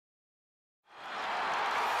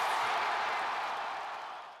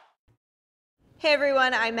Hey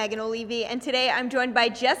everyone, I'm Megan O'Leary, and today I'm joined by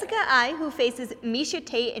Jessica Eye, who faces Miesha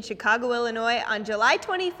Tate in Chicago, Illinois on July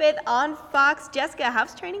 25th on Fox. Jessica,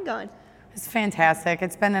 how's training going? It's fantastic.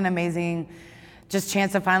 It's been an amazing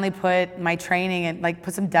chance to finally put my training and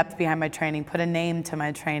put some depth behind my training, put a name to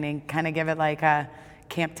my training, kind of give it like a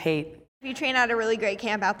Camp Tate. You train at a really great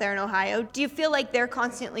camp out there in Ohio. Do you feel like they're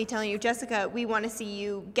constantly telling you, Jessica, we want to see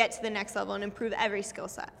you get to the next level and improve every skill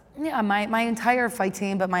set? Yeah, my entire fight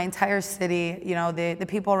team, but my entire city, you know, the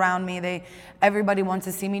people around me, everybody wants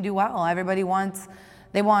to see me do well. Everybody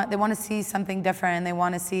they want to see something different. They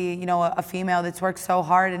want to see, you know, a female that's worked so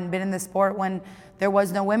hard and been in the sport when there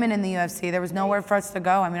was no women in the UFC. There was nowhere for us to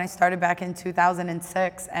go. I mean, I started back in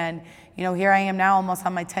 2006, and you know, here I am now, almost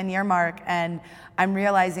on my 10-year mark, and I'm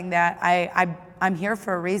realizing that I'm here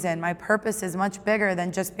for a reason. My purpose is much bigger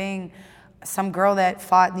than just being some girl that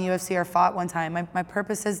fought in the UFC or fought one time. My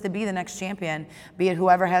purpose is to be the next champion, be it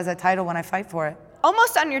whoever has that title when I fight for it.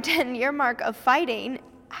 Almost on your 10-year mark of fighting,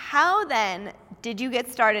 how then did you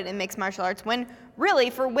get started in mixed martial arts when really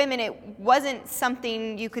for women it wasn't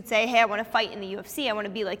something you could say, hey, I want to fight in the UFC, I want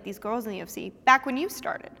to be like these girls in the UFC, back when you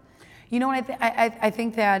started? You know what, I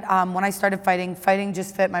think that when I started fighting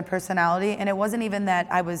just fit my personality, and it wasn't even that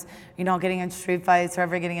I was, you know, getting in street fights or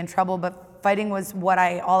ever getting in trouble, but fighting was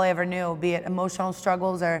all I ever knew, be it emotional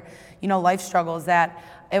struggles or, you know, life struggles, that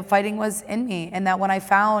fighting was in me, and that when I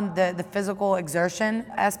found the physical exertion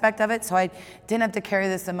aspect of it, so I didn't have to carry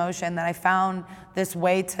this emotion, that I found this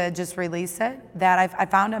way to just release it, that I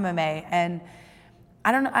found MMA. And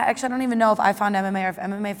I don't even know if I found MMA or if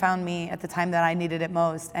MMA found me at the time that I needed it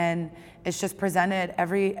most. And it's just presented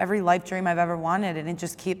every life dream I've ever wanted, and it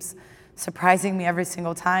just keeps surprising me every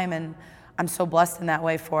single time. And I'm so blessed in that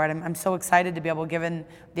way for it. I'm so excited to be able, given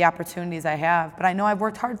the opportunities I have. But I know I've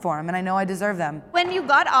worked hard for them, and I know I deserve them. When you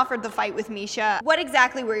got offered the fight with Miesha, what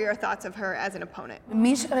exactly were your thoughts of her as an opponent?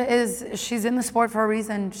 Miesha she's in the sport for a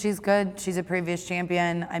reason. She's good. She's a previous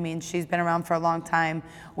champion. I mean, she's been around for a long time.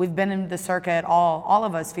 We've been in the circuit, all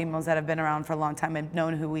of us females that have been around for a long time and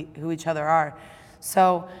known who each other are.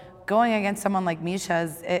 So going against someone like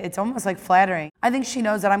Miesha, it's almost like flattering. I think she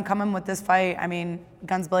knows that I'm coming with this fight, I mean,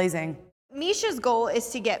 guns blazing. Miesha's goal is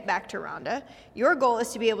to get back to Ronda. Your goal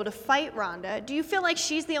is to be able to fight Ronda. Do you feel like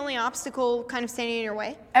she's the only obstacle kind of standing in your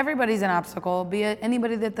way? Everybody's an obstacle, be it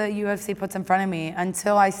anybody that the UFC puts in front of me.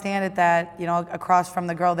 Until I stand at that, you know, across from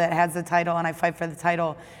the girl that has the title and I fight for the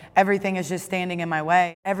title, everything is just standing in my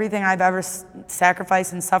way. Everything I've ever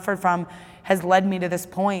sacrificed and suffered from has led me to this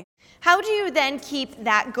point. How do you then keep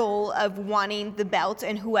that goal of wanting the belt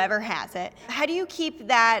and whoever has it? How do you keep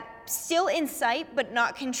that still in sight but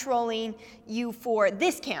not controlling you for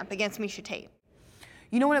this camp against Miesha Tate?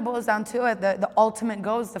 You know what it boils down to? The ultimate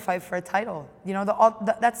goal is to fight for a title. You know,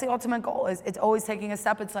 that's the ultimate goal. It's always taking a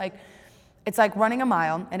step. It's like running a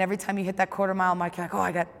mile, and every time you hit that quarter mile mark, you're like, oh,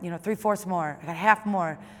 I got, you know, 3/4 more, I got half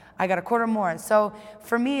more, I got a quarter more. So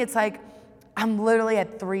for me, it's like I'm literally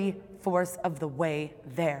at 3/4 of the way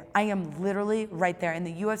there. I am literally right there, and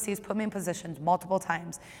the UFC has put me in positions multiple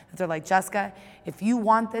times that they're like, Jessica, if you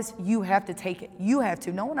want this, you have to take it. You have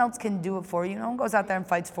to. No one else can do it for you. No one goes out there and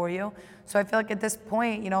fights for you. So I feel like at this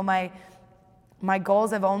point, you know, my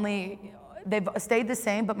goals they've stayed the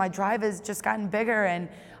same, but my drive has just gotten bigger, and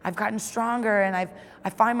I've gotten stronger, and I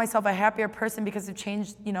find myself a happier person because I've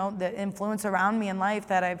changed, you know, the influence around me in life,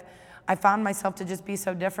 that I found myself to just be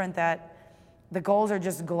so different, that the goals are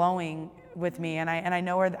just glowing with me, and I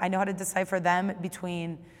know how to decipher them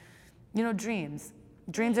between, you know, dreams.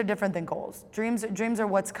 Dreams are different than goals. Dreams are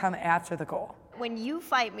what's come after the goal. When you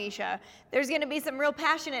fight Miesha, there's going to be some real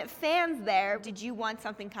passionate fans there. Did you want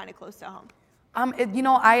something kind of close to home? You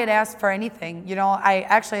know, I had asked for anything. You know, I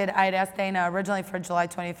had asked Dana originally for July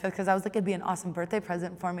 25th because I was like, it'd be an awesome birthday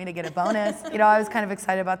present for me to get a bonus. You know, I was kind of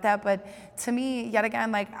excited about that. But to me, yet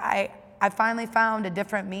again, like I finally found a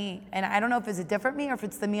different me, and I don't know if it's a different me or if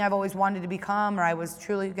it's the me I've always wanted to become, or I was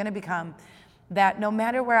truly going to become. That no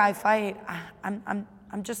matter where I fight, I'm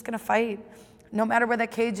just going to fight. No matter where the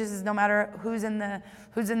cage is, no matter who's in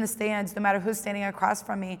the stands, no matter who's standing across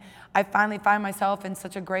from me, I finally find myself in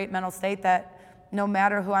such a great mental state that no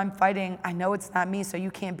matter who I'm fighting, I know it's not me, so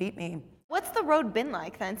you can't beat me. What's the road been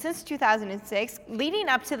like then since 2006, leading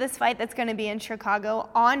up to this fight that's going to be in Chicago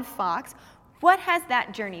on Fox? What has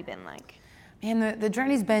that journey been like? Man, the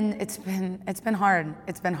journey's been hard.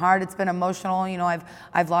 It's been hard. It's been emotional. You know,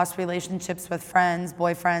 I've lost relationships with friends,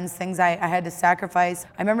 boyfriends, things I had to sacrifice.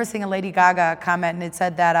 I remember seeing a Lady Gaga comment, and it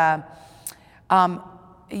said that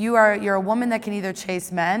you're a woman that can either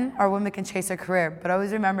chase men or a woman that can chase a career. But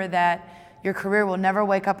always remember that your career will never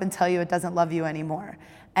wake up and tell you it doesn't love you anymore.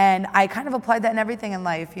 And I kind of applied that in everything in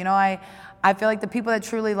life. You know, I feel like the people that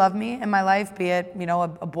truly love me in my life, be it, you know,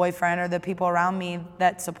 a boyfriend or the people around me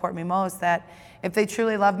that support me most, that if they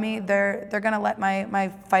truly love me, they're gonna let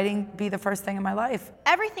my fighting be the first thing in my life.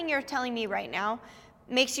 Everything you're telling me right now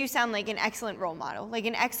makes you sound like an excellent role model, like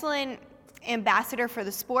an excellent ambassador for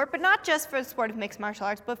the sport, but not just for the sport of mixed martial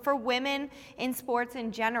arts, but for women in sports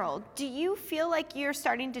in general. Do you feel like you're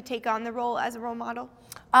starting to take on the role as a role model?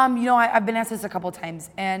 You know, I've been asked this a couple times,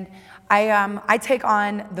 and I take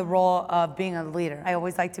on the role of being a leader. I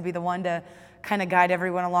always like to be the one to kind of guide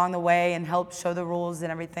everyone along the way and help show the rules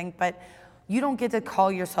and everything, but you don't get to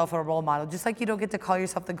call yourself a role model, just like you don't get to call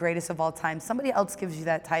yourself the greatest of all time. Somebody else gives you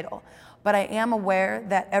that title. But I am aware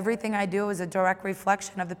that everything I do is a direct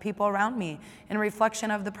reflection of the people around me and a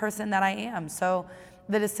reflection of the person that I am. So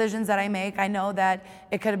the decisions that I make, I know that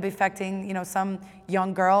it could be affecting, you know, some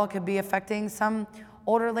young girl, it could be affecting some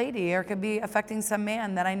older lady, or it could be affecting some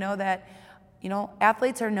man. That I know that, you know,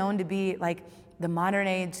 athletes are known to be like the modern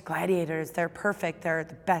age gladiators. They're perfect, they're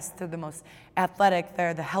the best, they're the most athletic,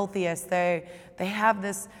 they're the healthiest. They have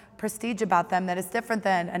this prestige about them that is different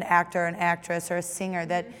than an actor, an actress, or a singer,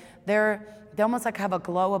 that they almost like have a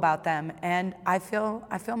glow about them. And I feel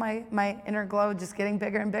my inner glow just getting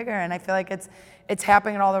bigger and bigger, and I feel like it's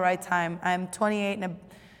happening at all the right time. I'm 28 and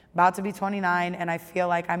about to be 29, and I feel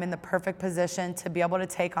like I'm in the perfect position to be able to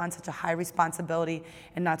take on such a high responsibility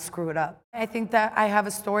and not screw it up. I think that I have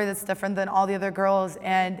a story that's different than all the other girls,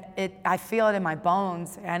 and I feel it in my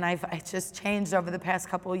bones, and it's just changed over the past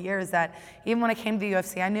couple of years. That even when I came to the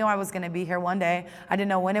UFC, I knew I was gonna be here one day. I didn't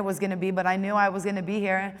know when it was gonna be, but I knew I was gonna be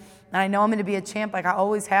here, and I know I'm gonna be a champ like I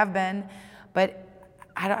always have been. But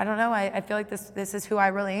I don't know, I feel like this is who I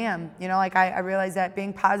really am. You know, like I realize that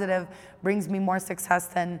being positive brings me more success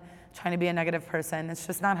than trying to be a negative person. It's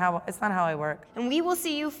just not how I work. And we will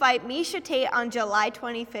see you fight Miesha Tate on July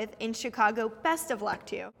 25th in Chicago. Best of luck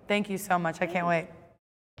to you. Thank you so much, I can't wait.